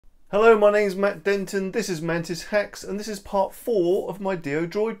Hello, my name's Matt Denton, this is Mantis Hacks, and this is part 4 of my Dio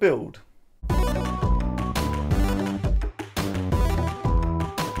Droid build.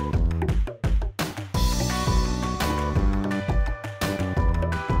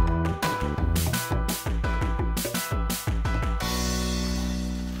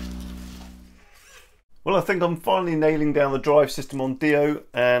 Well, I think I'm finally nailing down the drive system on Dio,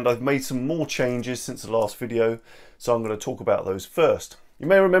 and I've made some more changes since the last video, so I'm going to talk about those first. You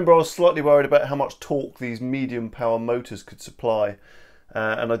may remember I was slightly worried about how much torque these medium power motors could supply,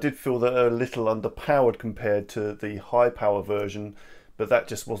 and I did feel that they're a little underpowered compared to the high power version, but that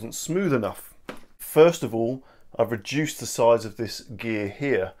just wasn't smooth enough. First of all, I've reduced the size of this gear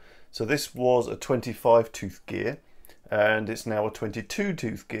here. So this was a 25 tooth gear, and it's now a 22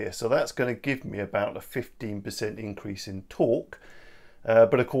 tooth gear, so that's going to give me about a 15% increase in torque.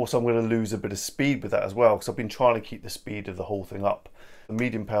 But of course I'm going to lose a bit of speed with that as well, because I've been trying to keep the speed of the whole thing up. The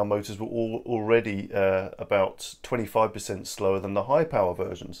medium power motors were already about 25% slower than the high power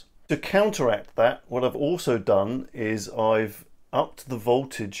versions. To counteract that, what I've also done is I've upped the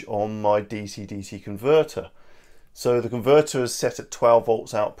voltage on my DC-DC converter. So the converter is set at 12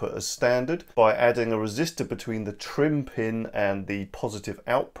 volts output as standard. By adding a resistor between the trim pin and the positive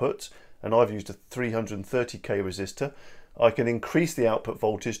output, and I've used a 330k resistor, I can increase the output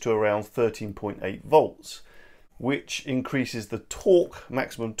voltage to around 13.8 volts, which increases the torque,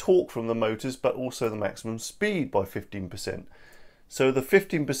 maximum torque from the motors, but also the maximum speed by 15%. So the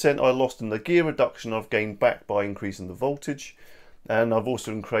 15% I lost in the gear reduction I've gained back by increasing the voltage, and I've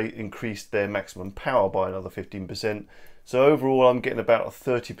also increased their maximum power by another 15%. So overall I'm getting about a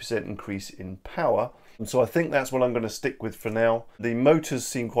 30% increase in power. And so I think that's what I'm going to stick with for now. The motors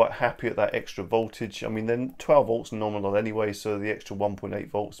seem quite happy at that extra voltage. I mean, then 12 volts nominal anyway, so the extra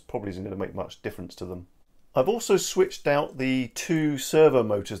 1.8 volts probably isn't going to make much difference to them. I've also switched out the two servo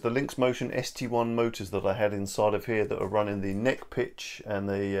motors, the Lynmotion ST1 motors that I had inside of here that are running the neck pitch and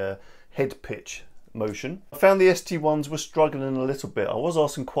the head pitch motion. I found the ST1s were struggling a little bit. I was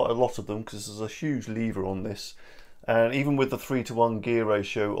asking quite a lot of them because there's a huge lever on this, and even with the 3:1 gear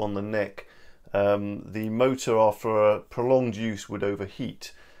ratio on the neck, the motor after a prolonged use would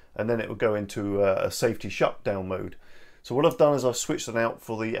overheat, and then it would go into a safety shutdown mode. So what I've done is I've switched it out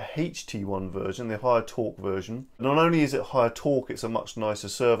for the HT1 version, the higher torque version. Not only is it higher torque, it's a much nicer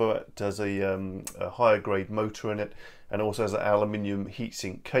servo. It has a higher grade motor in it, and also has an aluminium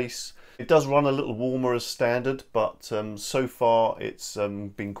heatsink case. It does run a little warmer as standard, but so far it's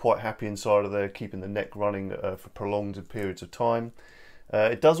been quite happy inside of there, keeping the neck running for prolonged periods of time.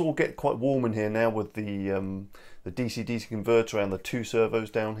 It does all get quite warm in here now with the DC-DC converter and the two servos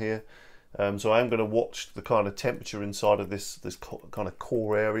down here. So I am going to watch the kind of temperature inside of this kind of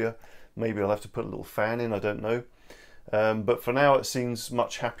core area. Maybe I'll have to put a little fan in, I don't know. But for now it seems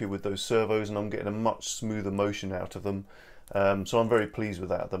much happier with those servos, and I'm getting a much smoother motion out of them. So I'm very pleased with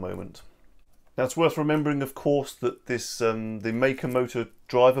that at the moment. Now it's worth remembering, of course, that this the Maker Motor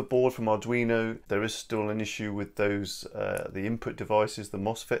driver board from Arduino, there is still an issue with those the input devices, the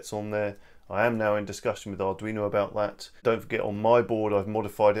MOSFETs on there. I am now in discussion with Arduino about that. Don't forget, on my board I've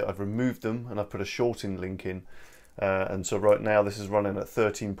modified it, I've removed them and I've put a shorting link in. And so right now this is running at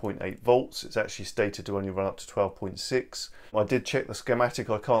 13.8 volts. It's actually stated to only run up to 12.6. I did check the schematic,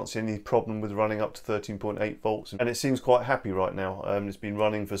 I can't see any problem with running up to 13.8 volts, and it seems quite happy right now. It's been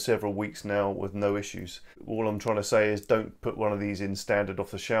running for several weeks now with no issues. All I'm trying to say is don't put one of these in standard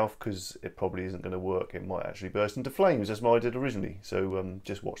off the shelf, because it probably isn't going to work. It might actually burst into flames as mine did originally, so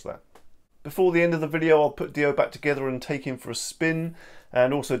just watch that. Before the end of the video, I'll put Dio back together and take him for a spin,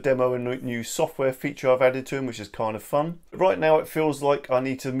 and also demo a new software feature I've added to him, which is kind of fun. Right now it feels like I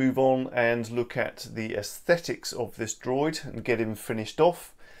need to move on and look at the aesthetics of this droid and get him finished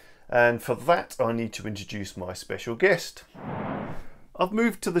off, and for that I need to introduce my special guest. I've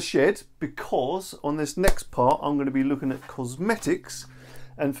moved to the shed because on this next part I'm going to be looking at cosmetics.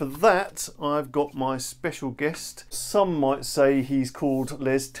 And for that, I've got my special guest. Some might say he's called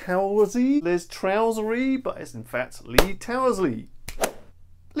Les Trousery, but it's in fact Lee Towersley.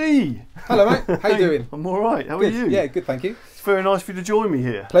 Lee! Hello mate, how you doing? I'm alright, how are you? Yeah, good, thank you. It's very nice for you to join me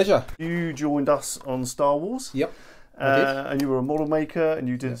here. Pleasure. You joined us on Star Wars. Yep, I did. And you were a model maker, and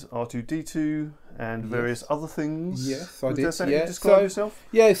you did R2-D2 and various other things. Yes, I did. Describe yourself?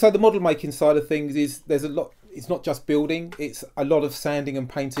 Yeah, so the model making side of things is, there's a lot. It's not just building, it's a lot of sanding and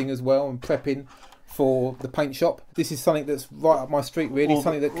painting as well, and prepping for the paint shop. This is something that's right up my street really,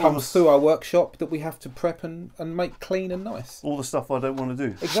 something that comes through our workshop that we have to prep and make clean and nice. All the stuff I don't want to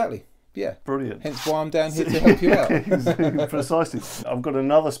do. Exactly. Yeah. Brilliant. Hence why I'm down here to help you out. Precisely. I've got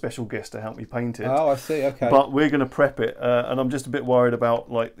another special guest to help me paint it. Oh, I see. Okay. But we're going to prep it, and I'm just a bit worried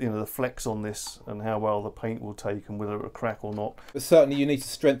about, like, you know, the flex on this and how well the paint will take and whether it will crack or not. But certainly you need to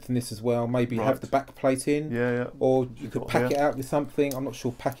strengthen this as well. Maybe Right. have the back plate in. Yeah. Or you could pack it out with something. I'm not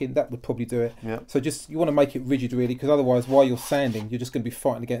sure packing, that would probably do it. Yeah. So just, you want to make it rigid really, because otherwise while you're sanding, you're just going to be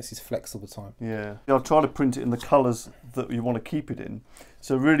fighting against this flex all the time. Yeah. I'll try to print it in the colours that you want to keep it in.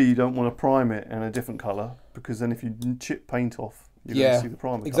 So really you don't want to prime it in a different colour, because then if you chip paint off, you're going to see the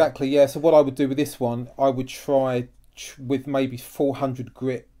primer exactly, colour. Yeah. So what I would do with this one, I would try with maybe 400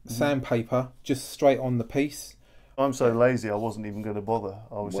 grit sandpaper, just straight on the piece. I'm so lazy I wasn't even going to bother.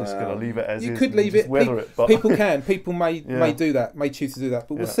 I was just going to leave it as is. You could leave it. Weather it, but people can. People may do that, may choose to do that.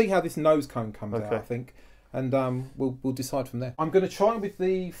 But we'll see how this nose cone comes out, I think. And we'll decide from there. I'm going to try with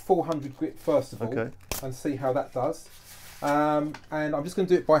the 400 grit first of all, and see how that does. And I'm just going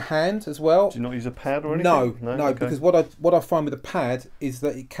to do it by hand as well. Do you not use a pad or anything? No, because what I find with a pad is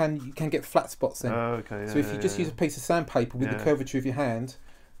that you can get flat spots in. Oh, okay. So if you just use a piece of sandpaper with the curvature of your hand,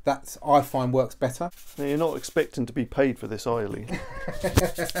 that I find works better. Now, you're not expecting to be paid for this, are you, Lee?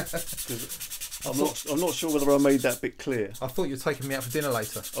 I'm not sure whether I made that bit clear. I thought you were taking me out for dinner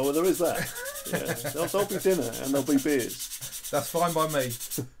later. Oh, well, there is that. Yeah. There'll be dinner and there'll be beers. That's fine by me.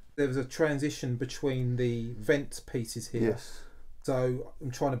 There was a transition between the vent pieces here. Yes. So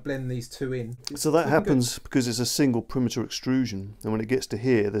I'm trying to blend these two in. So that happens because it's a single perimeter extrusion, and when it gets to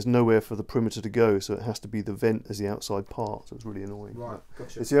here, there's nowhere for the perimeter to go, so it has to be the vent as the outside part. So it's really annoying. Right,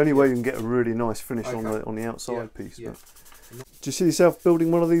 gotcha. It's the only way you can get a really nice finish on the outside piece. Yeah. But. Do you see yourself building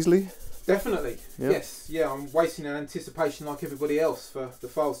one of these, Lee? Definitely. Yeah. Yes. Yeah, I'm waiting in anticipation, like everybody else, for the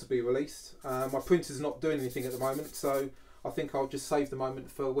files to be released. My printer's not doing anything at the moment, so I think I'll just save the moment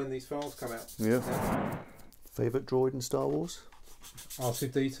for when these files come out. Yeah. Favourite droid in Star Wars?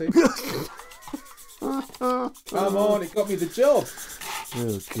 R2-D2. Come on, it got me the job.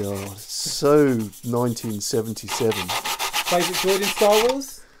 Oh God, so 1977. Favourite droid in Star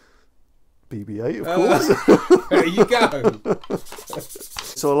Wars? BB-8, of course. There you go.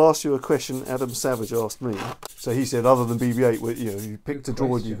 So I'll ask you a question Adam Savage asked me. So he said, other than BB-8, you picked a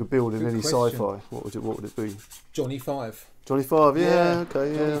droid you could build in any sci-fi. What would it be? Johnny 5. Johnny 5,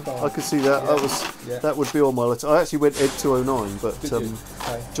 okay, I could see that. That would be on my list. I actually went Ed 209, but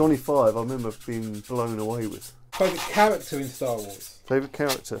Johnny 5, I remember being blown away with. Favourite character in Star Wars? Favourite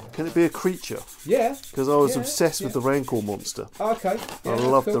character? Can it be a creature? Yeah. Because I was obsessed with the Rancor monster. Okay. I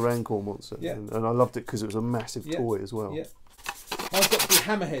loved the Rancor monster. Yeah. And I loved it because it was a massive toy as well. Yeah. I've got the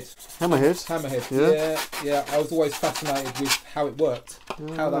Hammerhead. Hammerhead? Yeah. I was always fascinated with how it worked.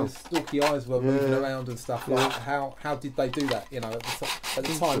 How those stalky eyes were moving around and stuff. Like how did they do that? At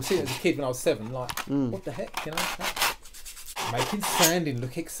the time, seeing it as a kid when I was 7, like what the heck? Making sanding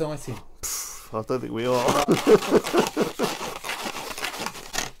look exciting. I don't think we are.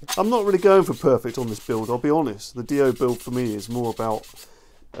 I'm not really going for perfect on this build, I'll be honest. The DO build for me is more about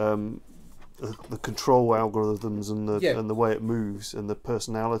the control algorithms and the way it moves and the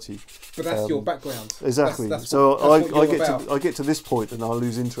personality. But that's your background. Exactly. That's I get to this point and I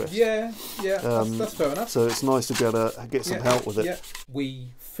lose interest. Yeah, that's fair enough. So it's nice to be able to get some help with it. Yeah. We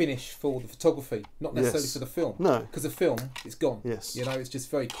finish for the photography, not necessarily for the film. No. Because the film, it's gone. Yes. It's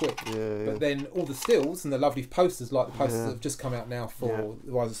just very quick. Yeah. But then all the stills and the lovely posters, like the posters that have just come out now for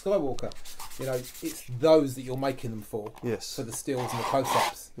The Rise of Skywalker, it's those that you're making them for. Yes. For the stills and the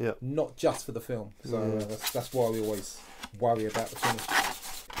close-ups. Yeah. Not just for the film. So that's why we always worry about the finish.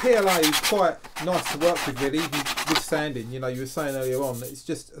 PLA is quite nice to work with, really, even with sanding. You were saying earlier on, it's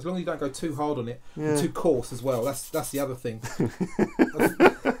just as long as you don't go too hard on it, and too coarse as well. That's the other thing.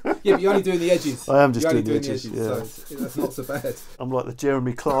 Yeah, but you're only doing the edges. I am just doing the edges. So that's not so bad. I'm like the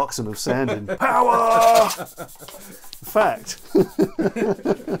Jeremy Clarkson of sanding. Power! Fact.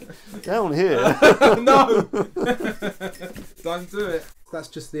 Down here. No! Don't do it. That's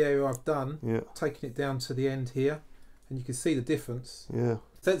just the area I've done. Yeah. Taking it down to the end here, and you can see the difference. Yeah.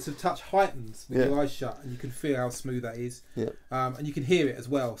 Sense of touch heightens with your eyes shut, and you can feel how smooth that is. Yeah. And you can hear it as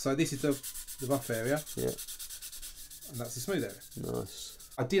well. So this is the rough area. Yeah. And that's the smooth area. Nice.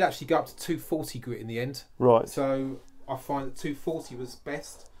 I did actually go up to 240 grit in the end. Right. So I find that 240 was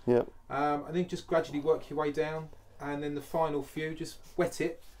best. Yeah. And then just gradually work your way down, and then the final few, just wet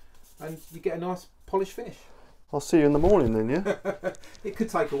it, and you get a nice polished finish. I'll see you in the morning then, yeah? It could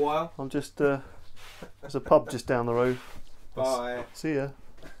take a while. I'm just, there's a pub just down the road. Bye. See ya.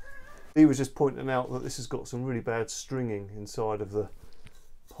 He was just pointing out that this has got some really bad stringing inside of the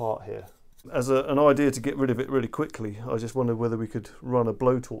part here. As an idea to get rid of it really quickly, I just wondered whether we could run a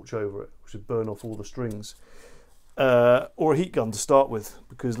blowtorch over it, which would burn off all the strings. or a heat gun to start with,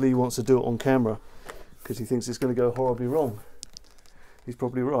 because Lee wants to do it on camera because he thinks it's going to go horribly wrong. He's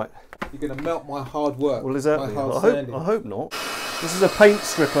probably right. You're going to melt my hard work. Well, exactly. My hard I hope not. This is a paint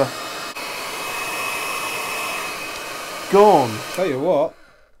stripper. Gone. Tell you what,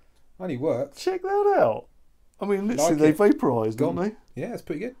 only works. Check that out. I mean, literally, Like they it. vaporised, didn't they? Yeah, it's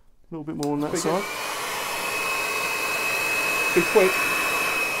pretty good. A little bit more on that Pretty side. Be quick.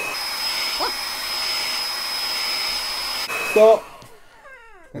 Stop.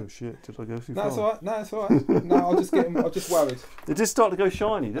 Oh shit! Did I go too No, far? it's alright. No, it's alright. No, I'm just worried. It did start to go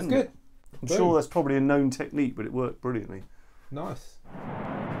shiny, didn't That's it? good. I'm Boom. sure that's probably a known technique, but it worked brilliantly. Nice.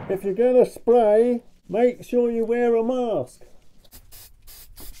 If you're going to spray, make sure you wear a mask.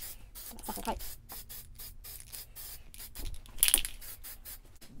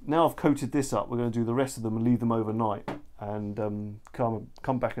 Now I've coated this up, we're going to do the rest of them and leave them overnight, and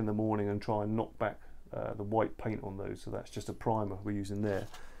come back in the morning and try and knock back the white paint on those. So that's just a primer we're using there.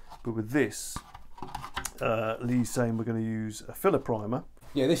 But with this, Lee's saying we're going to use a filler primer.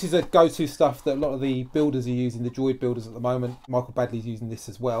 Yeah, this is a go-to stuff that a lot of the builders are using, the Droid builders at the moment. Michael Baddeley's using this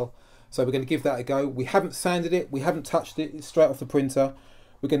as well. So we're going to give that a go. We haven't sanded it, we haven't touched it, it's straight off the printer.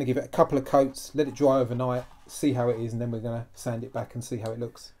 We're going to give it a couple of coats, let it dry overnight, see how it is, and then we're going to sand it back and see how it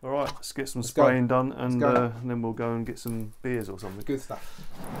looks. All right, let's get some spraying done, and then we'll go and get some beers or something. Good stuff.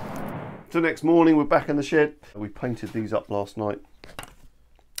 So next morning we're back in the shed. We painted these up last night,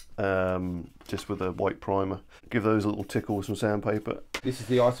 just with a white primer. Give those a little tickle with some sandpaper. This is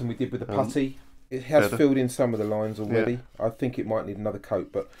the item we did with the putty. It has filled in some of the lines already. Yeah. I think it might need another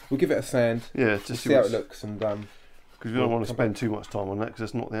coat, but we'll give it a sand. Yeah, just see how it looks, and because we don't want to spend too much time on that, because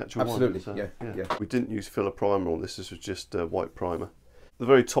it's not the actual absolutely, one. yeah. We didn't use filler primer on this. This was just white primer. The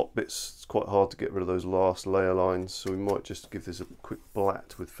very top bits, it's quite hard to get rid of those last layer lines, so we might just give this a quick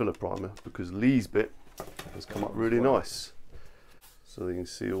blat with filler primer, because Lee's bit has come up really nice. So you can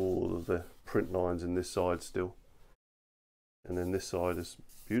see all of the print lines in this side still, and then this side is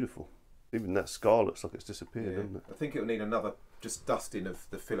beautiful. Even that scar looks like it's disappeared, doesn't it? I think it'll need another just dusting of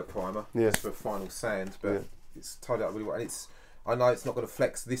the filler primer, just for a final sand, but it's tied up really well. And I know it's not going to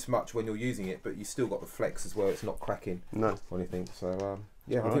flex this much when you're using it, but you still got the flex as well. It's not cracking or anything. So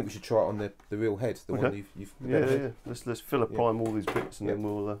I think we should try it on the real head, the one you've yeah. Let's filler prime all these bits, and then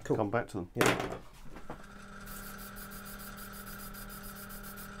we'll come back to them. Yeah.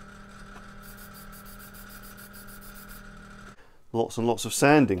 Lots and lots of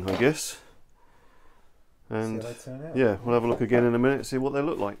sanding, I guess. And see how they turn out. Yeah, we'll have a look again in a minute, see what they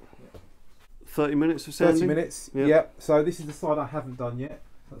look like. 30 minutes of sanding? 30 minutes, yeah. So this is the side I haven't done yet.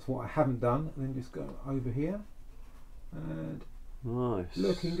 That's what I haven't done. And then just go over here. And nice.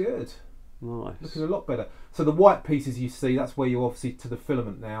 Looking good. Nice. Looking a lot better. So the white pieces you see, that's where you're obviously to the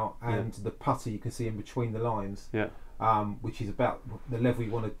filament now, and the putty you can see in between the lines. Yeah. Which is about the level you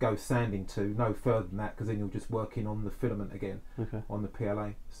want to go sanding to, no further than that, because then you're just working on the filament again on the PLA.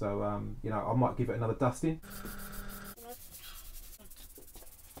 So I might give it another dusting.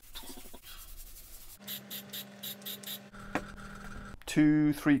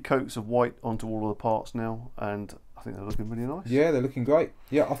 Two, 3 coats of white onto all of the parts now, and I think they're looking really nice. Yeah, they're looking great.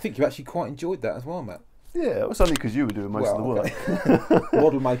 Yeah, I think you actually quite enjoyed that as well, Matt. Yeah, it was only because you were doing most of the work.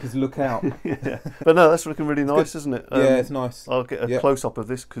 Model makers, look out. Yeah, but no, that's looking really nice, isn't it? Yeah, it's nice. I'll get a close-up of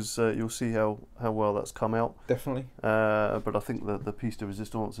this, because you'll see how well that's come out. Definitely. But I think the piece de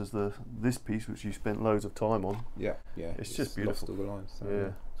resistance is this piece, which you spent loads of time on. Yeah. It's just beautiful. Lost all the lines,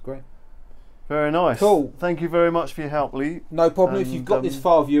 so it's great. Very nice. Cool. Thank you very much for your help, Lee. No problem. If you've got this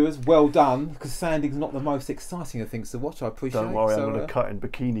far, viewers, well done. Because sanding's not the most exciting of things to watch. I appreciate it. Don't worry, I'm going to cut in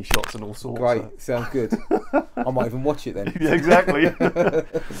bikini shots and all sorts. Great. Sounds good. I might even watch it then. Yeah, exactly.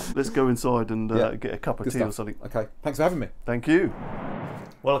 Let's go inside and get a cup of tea or something. Okay. Thanks for having me. Thank you.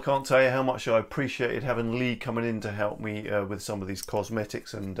 Well, I can't tell you how much I appreciated having Lee coming in to help me with some of these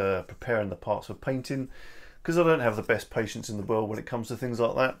cosmetics and preparing the parts for painting, because I don't have the best patience in the world when it comes to things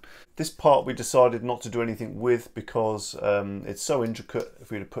like that. This part we decided not to do anything with because it's so intricate.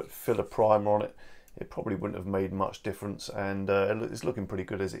 If we'd have put filler primer on it, it probably wouldn't have made much difference, and it's looking pretty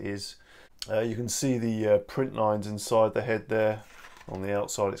good as it is. You can see the print lines inside the head there. On the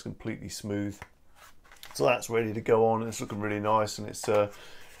outside it's completely smooth. So that's ready to go on. It's looking really nice, and it's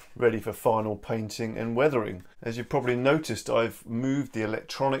ready for final painting and weathering. As you've probably noticed, I've moved the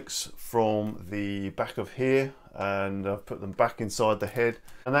electronics from the back of here and I've put them back inside the head,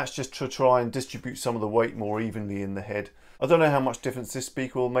 and that's just to try and distribute some of the weight more evenly in the head. I don't know how much difference this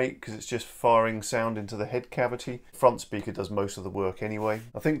speaker will make because it's just firing sound into the head cavity. The front speaker does most of the work anyway.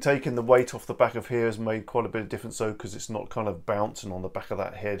 I think taking the weight off the back of here has made quite a bit of difference though, because it's not kind of bouncing on the back of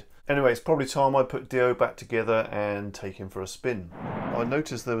that head. Anyway, it's probably time I put Dio back together and take him for a spin. I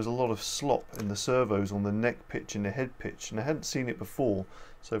noticed there was a lot of slop in the servos on the neck pitch and the head pitch, and I hadn't seen it before.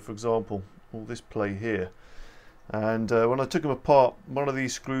 So for example, all this play here. And when I took them apart, one of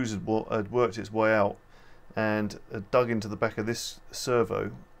these screws had worked its way out and dug into the back of this servo,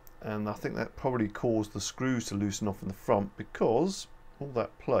 and I think that probably caused the screws to loosen off in the front, because all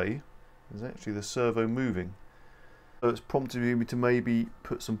that play is actually the servo moving. So it's prompted me to maybe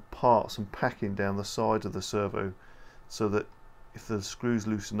put some parts and packing down the side of the servo, so that if the screws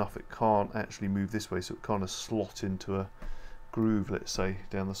loose enough it can't actually move this way, so it kind of slot into a groove, let's say,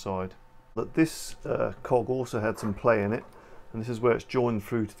 down the side. But this cog also had some play in it, and this is where it's joined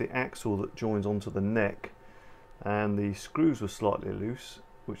through to the axle that joins onto the neck, and the screws were slightly loose,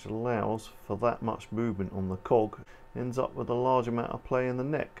 which allows for that much movement on the cog. Ends up with a large amount of play in the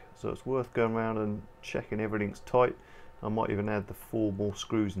neck, so it's worth going around and checking everything's tight. I might even add the 4 more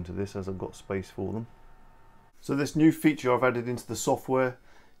screws into this as I've got space for them. So this new feature I've added into the software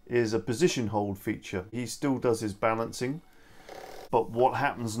is a position hold feature. He still does his balancing, but what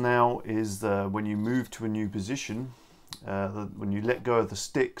happens now is when you move to a new position, when you let go of the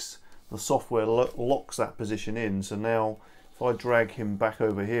sticks, the software locks that position in. So now if I drag him back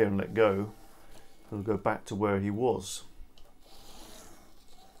over here and let go, he'll go back to where he was.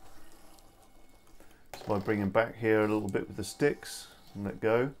 So I bring him back here a little bit with the sticks and let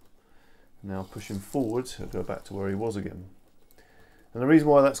go. Now push him forwards, he'll go back to where he was again. And the reason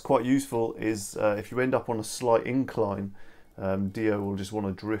why that's quite useful is if you end up on a slight incline, Dio will just want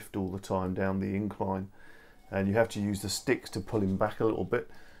to drift all the time down the incline, and you have to use the sticks to pull him back a little bit,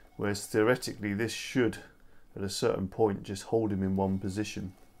 whereas theoretically this should at a certain point just hold him in one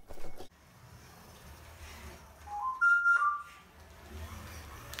position.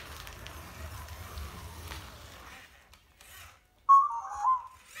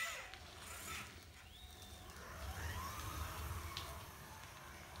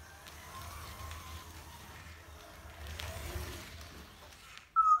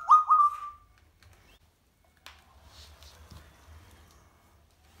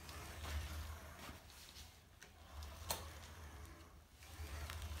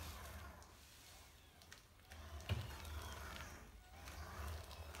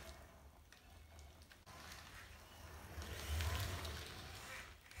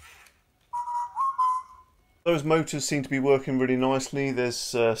 Those motors seem to be working really nicely. There's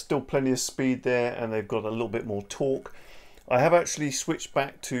still plenty of speed there, and they've got a little bit more torque. I have actually switched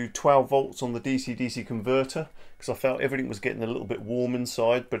back to 12 volts on the DC-DC converter because I felt everything was getting a little bit warm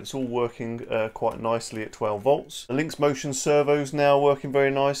inside, but it's all working quite nicely at 12 volts. The Lynmotion servos now working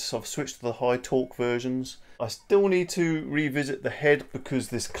very nice. I've switched to the high torque versions. I still need to revisit the head because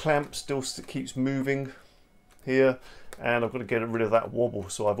this clamp still keeps moving here, and I've got to get rid of that wobble,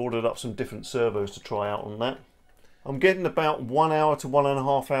 so I've ordered up some different servos to try out on that. I'm getting about 1 hour to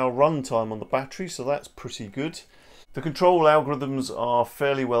 1.5 hour run time on the battery, so that's pretty good. The control algorithms are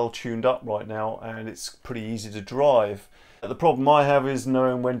fairly well tuned up right now, and it's pretty easy to drive. The problem I have is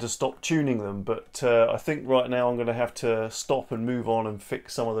knowing when to stop tuning them, but I think right now I'm going to have to stop and move on and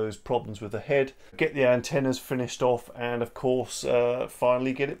fix some of those problems with the head, get the antennas finished off, and of course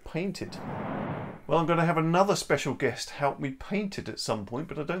finally get it painted. Well, I'm going to have another special guest help me paint it at some point,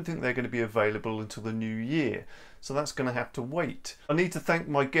 but I don't think they're going to be available until the new year, so that's going to have to wait. I need to thank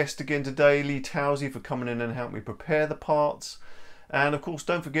my guest again today, Lee Towsey, for coming in and helping me prepare the parts. And of course,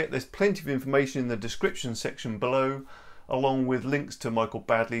 don't forget there's plenty of information in the description section below, along with links to Mr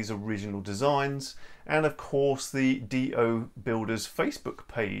Baddeley's original designs, and of course the DO Builders Facebook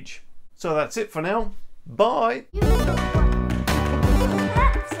page. So that's it for now. Bye!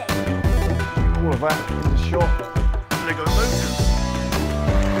 All of that in the shop. Lego motors.